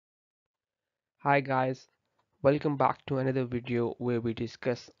Hi guys, welcome back to another video where we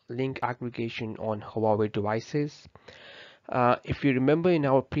discuss link aggregation on Huawei devices. If you remember in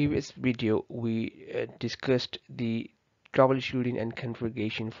our previous video, we discussed the troubleshooting and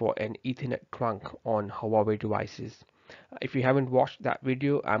configuration for an Ethernet trunk on Huawei devices. If you haven't watched that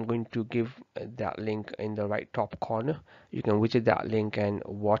video, I'm going to give that link in the right top corner. You can visit that link and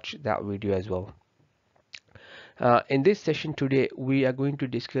watch that video as well. In this session today, we are going to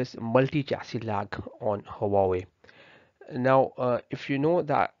discuss multi-chassis lag on Huawei. Now, if you know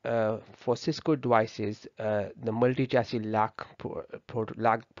that for Cisco devices, the multi-chassis lag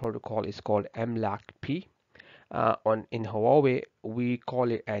protocol is called MLAG-P. In Huawei, we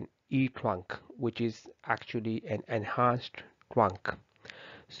call it an eth-trunk, which is actually an enhanced trunk.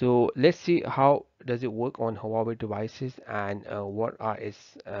 So let's see how does it work on Huawei devices and what are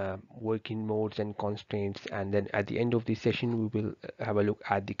its working modes and constraints. And then at the end of the session, we will have a look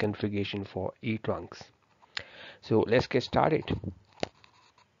at the configuration for eth-trunks. So let's get started.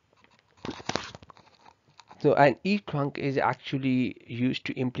 So an eth-trunk is actually used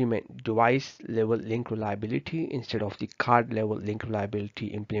to implement device level link reliability instead of the card level link reliability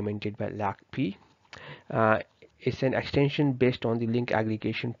implemented by LACP. Uh, it's an extension based on the link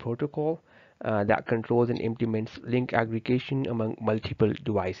aggregation protocol that controls and implements link aggregation among multiple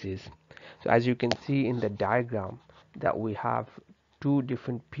devices. So as you can see in the diagram that we have two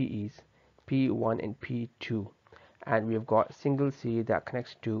different PEs, P1 and P2, and we've got single C that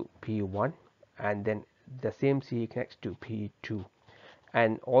connects to P1, and then the same C connects to P2.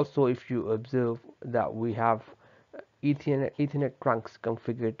 And also if you observe that we have Ethernet trunks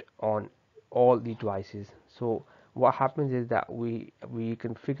configured on all the devices. So what happens is that we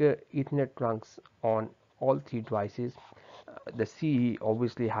configure Ethernet trunks on all three devices. The CE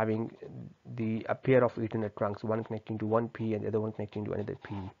obviously having a pair of Ethernet trunks, one connecting to one P and the other one connecting to another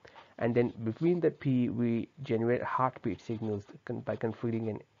P. And then between the P, we generate heartbeat signals by configuring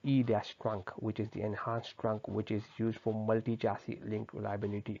an E-trunk, which is the enhanced trunk, which is used for multi-chassis link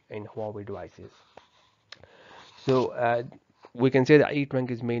reliability in Huawei devices. So we can say that eth-trunk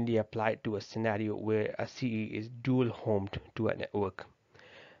is mainly applied to a scenario where a CE is dual homed to a network.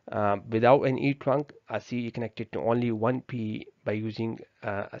 Without an eth-trunk, a CE connected to only one PE by using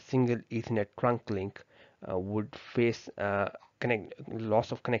a single Ethernet trunk link would face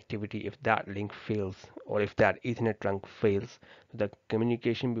loss of connectivity if that link fails, or if that Ethernet trunk fails. The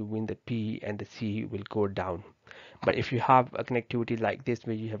communication between the PE and the CE will go down. But if you have a connectivity like this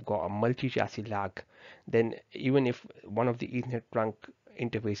where you have got a multi-chassis lag, then even if one of the Ethernet trunk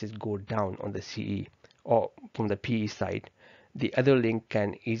interfaces go down on the CE or from the PE side, the other link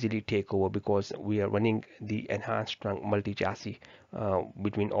can easily take over because we are running the enhanced trunk multi-chassis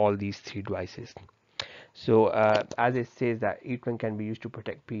between all these three devices. So as it says that eth-trunk can be used to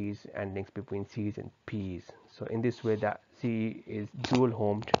protect PEs and links between Cs and PEs. So in this way that CE is dual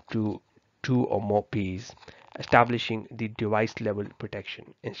homed to two or more PEs, establishing the device level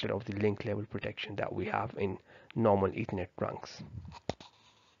protection instead of the link level protection that we have in normal Ethernet trunks.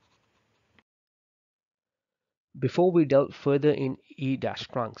 Before we delve further in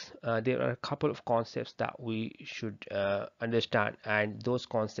E-trunks, there are a couple of concepts that we should understand, and those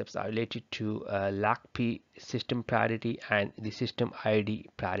concepts are related to LACP system priority and the system ID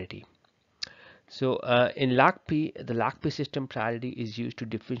priority. So in LACP, the LACP system priority is used to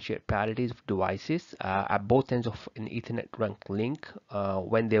differentiate priorities of devices at both ends of an Ethernet trunk link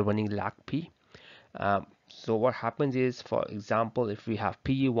when they're running LACP. So what happens is, for example, if we have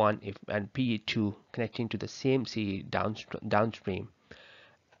PE1 and PE2 connecting to the same CE downstream,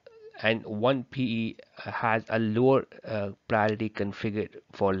 and one PE has a lower priority configured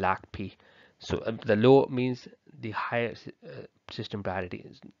for LACP. So the low means the higher system priority.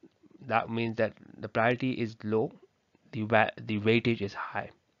 That means that the priority is low, the weightage is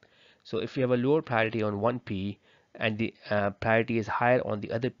high. So if you have a lower priority on one PE and the priority is higher on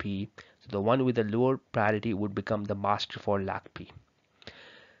the other PE, so the one with the lower priority would become the master for LACP.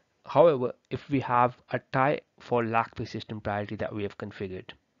 However, if we have a tie for LACP system priority that we have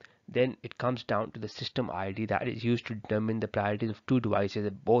configured, then it comes down to the system ID that is used to determine the priorities of two devices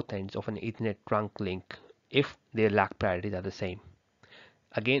at both ends of an Ethernet trunk link if their LACP priorities are the same.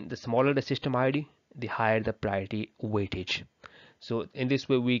 Again, the smaller the system ID, the higher the priority weightage. So in this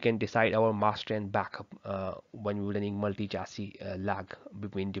way, we can decide our master and backup when we're running multi-chassis lag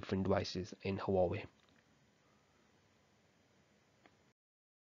between different devices in Huawei.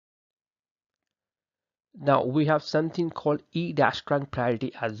 Now we have something called E-trunk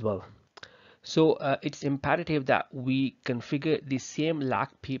priority as well. So it's imperative that we configure the same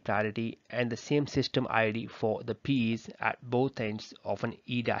LACP priority and the same system ID for the PEs at both ends of an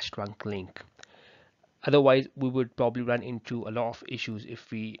E-trunk link. Otherwise, we would probably run into a lot of issues if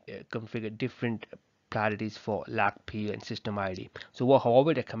we configure different priorities for LACP and system ID. So what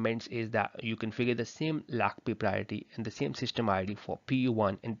Huawei recommends is that you configure the same LACP priority and the same system ID for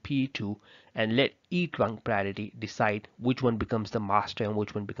PE1 and PE2 and let eth-trunk priority decide which one becomes the master and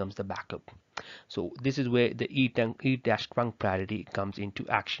which one becomes the backup. So this is where the eth-trunk priority comes into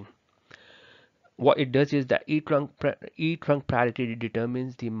action. What it does is that eth-trunk priority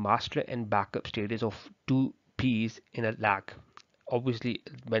determines the master and backup status of two P's in a lag. Obviously,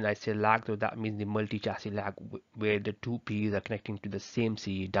 when I say lag, so that means the multi-chassis lag, where the two P's are connecting to the same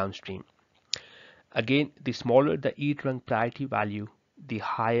CE downstream. Again, the smaller the eth-trunk priority value, the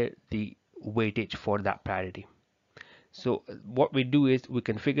higher the weightage for that priority. So what we do is we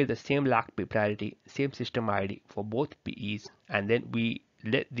configure the same LACP priority, same system ID for both PEs, and then we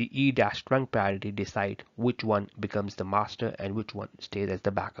let the E-trunk priority decide which one becomes the master and which one stays as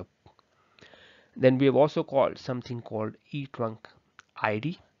the backup. Then we have also called something called E-trunk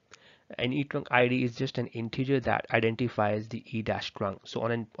ID. An E-trunk ID is just an integer that identifies the E-trunk. So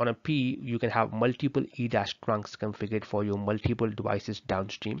on a P, you can have multiple E-trunks configured for your multiple devices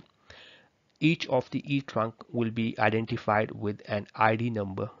downstream. Each of the eth-trunk will be identified with an ID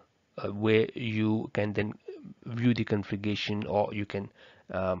number where you can then view the configuration, or you can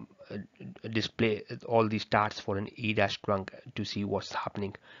um, display all the stats for an e-trunk to see what's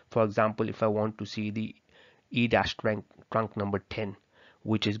happening. For example, if I want to see the e-trunk number 10,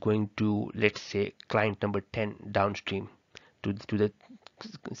 which is going to, let's say, client number 10 downstream to the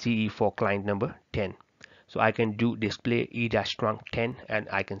CE for client number 10. So I can do display e-trunk 10 and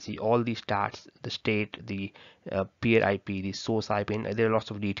I can see all the stats, the state, the peer IP, the source IP, and there are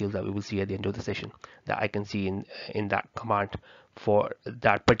lots of details that we will see at the end of the session that I can see in that command for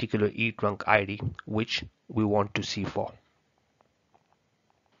that particular e-trunk ID which we want to see for.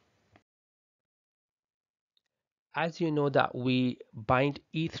 As you know that we bind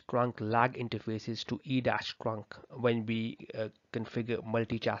eth-trunk lag interfaces to e-trunk when we configure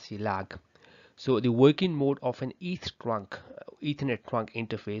multi-chassis lag. So the working mode of an eth-trunk, Ethernet trunk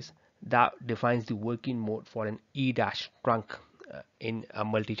interface that defines the working mode for an e-trunk in a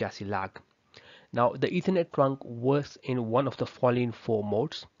multi-chassis lag. Now the Ethernet trunk works in one of the following four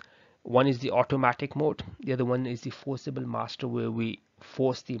modes. One is the automatic mode. The other one is the forcible master, where we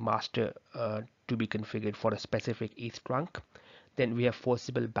force the master to be configured for a specific eth-trunk. Then we have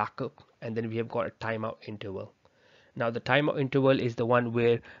forcible backup, and then we have got a timeout interval. Now the timeout interval is the one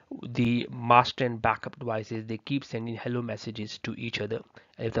where the master and backup devices, they keep sending hello messages to each other,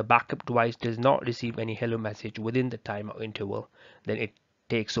 and if the backup device does not receive any hello message within the timeout interval, then it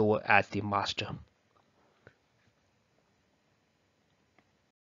takes over as the master.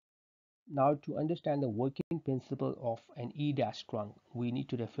 Now to understand the working principle of an E-trunk, we need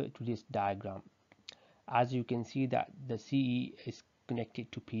to refer to this diagram. As you can see that the CE is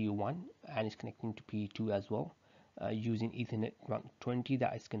connected to PE1 and is connecting to PE2 as well, using Ethernet trunk 20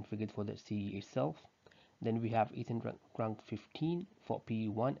 that is configured for the CE itself. Then we have Ethernet trunk 15 for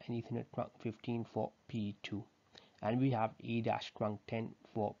PE1 and Ethernet trunk 15 for PE2. And we have E-trunk 10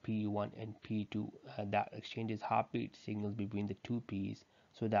 for PE1 and PE2 that exchanges heartbeat signals between the two P's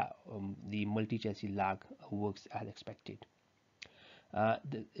so that the multi-chassis lag works as expected.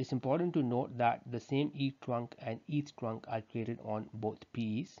 It's important to note that the same eth-trunk and eth-trunk are created on both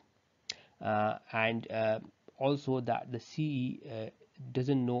P's, and also that the CE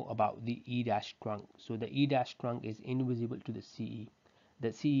doesn't know about the E-trunk. So the E-trunk is invisible to the CE.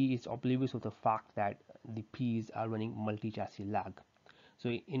 The CE is oblivious of the fact that the P's are running multi-chassis lag. So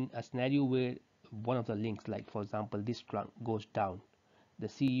in a scenario where one of the links, like for example this trunk, goes down, the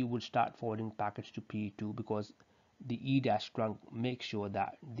CE will start forwarding packets to P2 because the E-trunk makes sure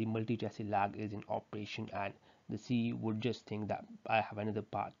that the multi-chassis lag is in operation, and the CE would just think that I have another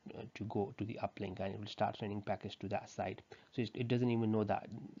path to go to the uplink, and it will start sending packets to that side. So it doesn't even know that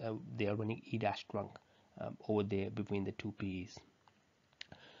they are running E-trunk over there between the two PEs.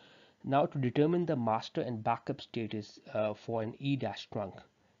 Now to determine the master and backup status for an E-trunk,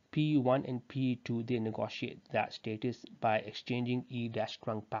 PE1 and PE2, they negotiate that status by exchanging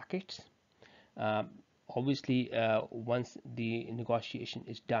E-trunk packets. Obviously, once the negotiation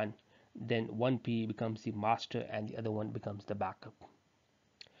is done, then one PE becomes the master and the other one becomes the backup.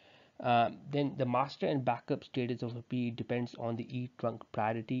 Then the master and backup status of a PE depends on the eth-trunk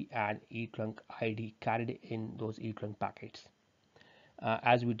priority and eth-trunk ID carried in those eth-trunk packets.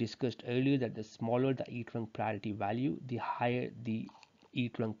 As we discussed earlier, that the smaller the eth-trunk priority value, the higher the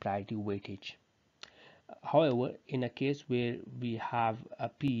eth-trunk priority weightage. However, in a case where we have a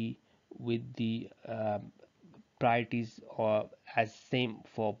P with the priorities or as same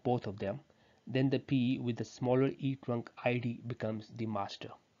for both of them, then the PE with the smaller eth-trunk ID becomes the master.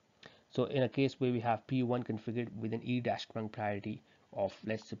 So in a case where we have P1 configured with an E-trunk priority of,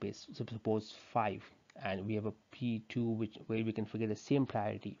 let's suppose 5, and we have a P2 where we configure the same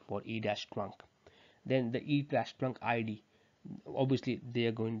priority for E-trunk, then the E-trunk ID, obviously they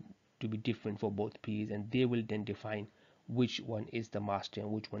are going to be different for both Ps, and they will then define which one is the master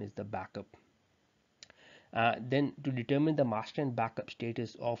and which one is the backup. Then to determine the master and backup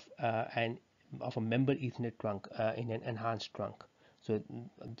status of a member Ethernet trunk in an enhanced trunk. So,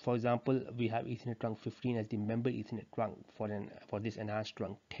 for example, we have Ethernet trunk 15 as the member Ethernet trunk for this enhanced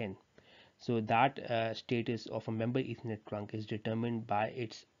trunk 10. So that status of a member Ethernet trunk is determined by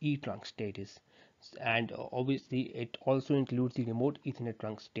its E-trunk status, and obviously it also includes the remote Ethernet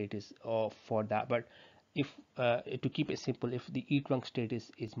trunk status for that. But if to keep it simple, if the E-trunk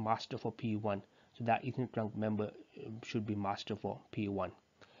status is master for P1, so that Ethernet trunk member should be master for P1.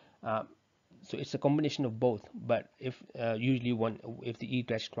 So it's a combination of both, but if usually if the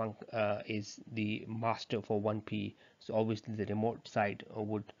eth-trunk is the master for 1P, so obviously the remote side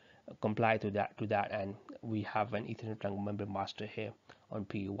would comply to that, and we have an Ethernet trunk member master here on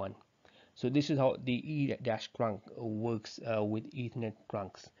P1. So this is how the E-trunk works with Ethernet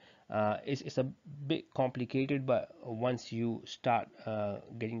trunks. It's a bit complicated, but once you start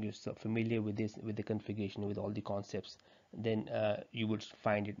getting yourself familiar with this, with the configuration, with all the concepts, then you would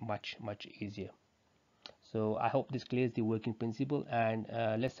find it much easier. So I hope this clears the working principle, and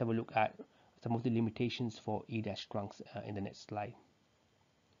let's have a look at some of the limitations for E-trunks in the next slide.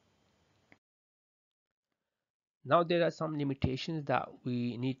 Now there are some limitations that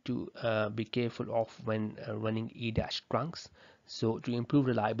we need to be careful of when running E-trunks. So to improve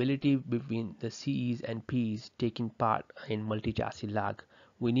reliability between the CEs and PEs taking part in multi-chassis lag,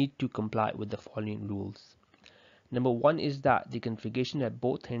 we need to comply with the following rules. Number one is that the configuration at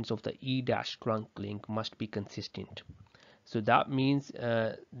both ends of the E-trunk link must be consistent. So that means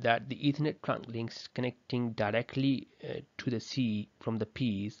that the Ethernet trunk links connecting directly to the CE from the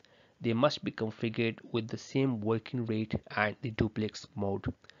Ps, they must be configured with the same working rate and the duplex mode.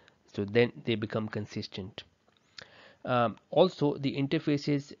 So then they become consistent. Also, the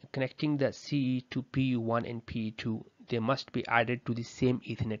interfaces connecting the CE to PU1 and PU2, they must be added to the same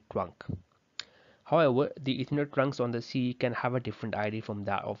Ethernet trunk. However, the Ethernet trunks on the CE can have a different ID from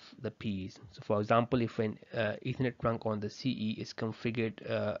that of the PEs. So for example, if an Ethernet trunk on the CE is configured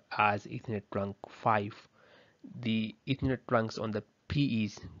as Ethernet trunk 5, the Ethernet trunks on the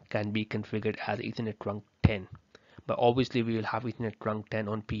PEs can be configured as Ethernet trunk 10. But obviously we will have Ethernet trunk 10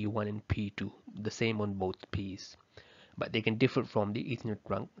 on PE1 and PE2, the same on both PEs. But they can differ from the Ethernet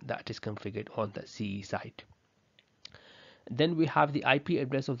trunk that is configured on the CE side. Then we have the IP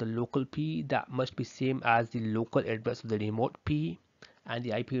address of the local PE that must be same as the local address of the remote PE, and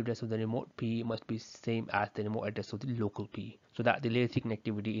the IP address of the remote PE must be same as the remote address of the local PE, so that the layer 3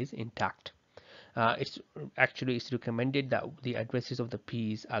 connectivity is intact. It's recommended that the addresses of the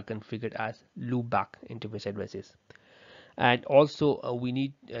PEs are configured as loopback interface addresses. And also we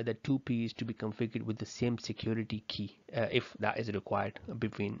need the two PEs to be configured with the same security key if that is required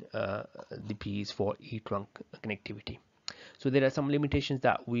between the PEs for e-trunk connectivity. So there are some limitations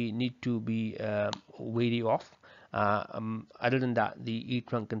that we need to be wary of. Other than that, the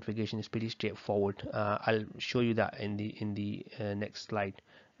e-trunk configuration is pretty straightforward. I'll show you that in the next slide.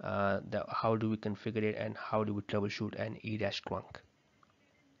 How do we configure it and how do we troubleshoot an e-trunk.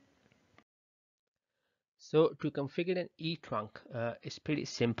 So to configure an e-trunk, it's pretty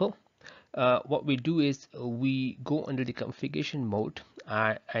simple. What we do is we go under the configuration mode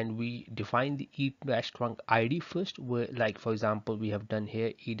and we define the e-trunk ID first, where, like for example, we have done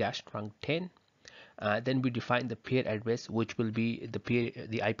here e-trunk 10. Then we define the peer address, which will be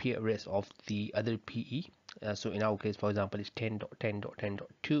the IP address of the other PE. So in our case, for example, it's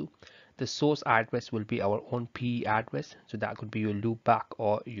 10.10.10.2. The source address will be our own PE address. So that could be your loopback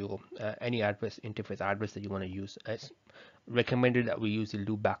or your any address interface address that you want to use. It's recommended that we use the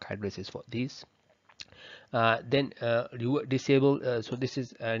loopback addresses for these. Then disable. So this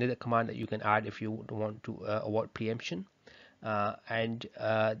is another command that you can add if you want to avoid preemption. And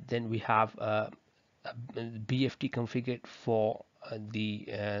then we have BFT configured for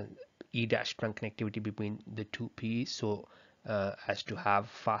the E-trunk connectivity between the two Ps, so as to have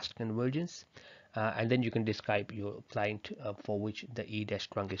fast convergence. And then you can describe your client for which the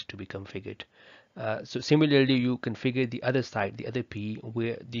E-trunk is to be configured. So similarly, you configure the other side, the other P,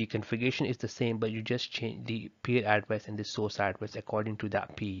 where the configuration is the same, but you just change the peer address and the source address according to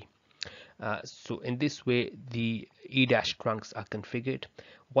that P. So in this way, the E-trunks are configured.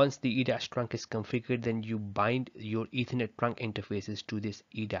 Once the E-trunk is configured, then you bind your Ethernet trunk interfaces to this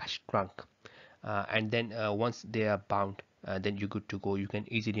E-trunk. and then once they are bound, then you're good to go. You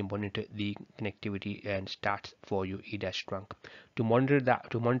can easily monitor the connectivity and stats for your eth-trunk. To monitor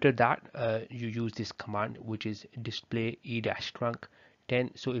that, you use this command, which is display eth-trunk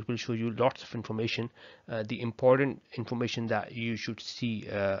 10. So it will show you lots of information. The important information that you should see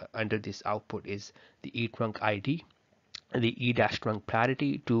under this output is the eth-trunk ID, the eth-trunk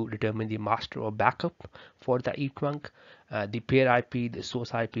priority to determine the master or backup for the eth-trunk, the peer IP, the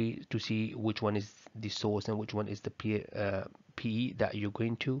source IP to see which one is the source and which one is the peer PE that you're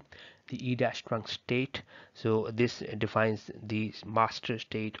going to, the eth-trunk state. So this defines the master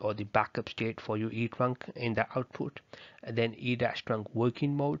state or the backup state for your eth-trunk in the output, and then eth-trunk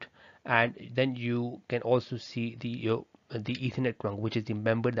working mode, and then you can also see the Ethernet trunk, which is the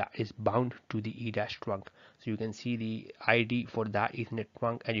member that is bound to the eth-trunk. So you can see the ID for that Ethernet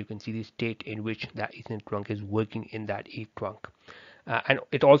trunk, and you can see the state in which that Ethernet trunk is working in that eth-trunk. And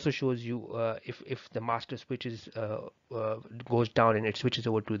it also shows you if the master switches goes down and it switches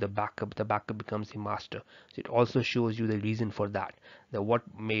over to the backup becomes the master. So it also shows you the reason for that, the what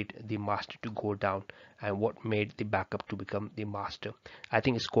made the master to go down and what made the backup to become the master. I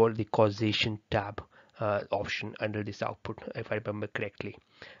think it's called the causation tab option under this output, if I remember correctly.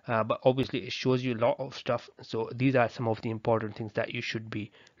 But obviously it shows you a lot of stuff. So these are some of the important things that you should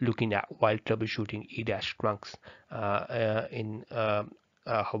be looking at while troubleshooting eth-trunks in a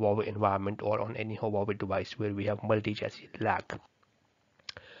Huawei environment or on any Huawei device where we have multi-chassis lag.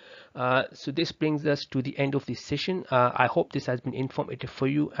 So this brings us to the end of this session. I hope this has been informative for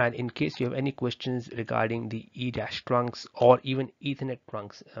you, and in case you have any questions regarding the eth-trunks or even Ethernet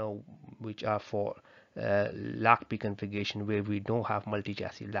trunks, which are for LACP configuration where we don't have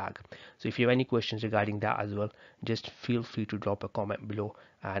multi-chassis lag. So if you have any questions regarding that as well, just feel free to drop a comment below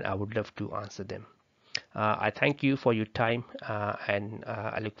and I would love to answer them. I thank you for your time and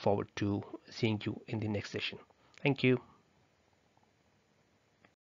I look forward to seeing you in the next session. Thank you.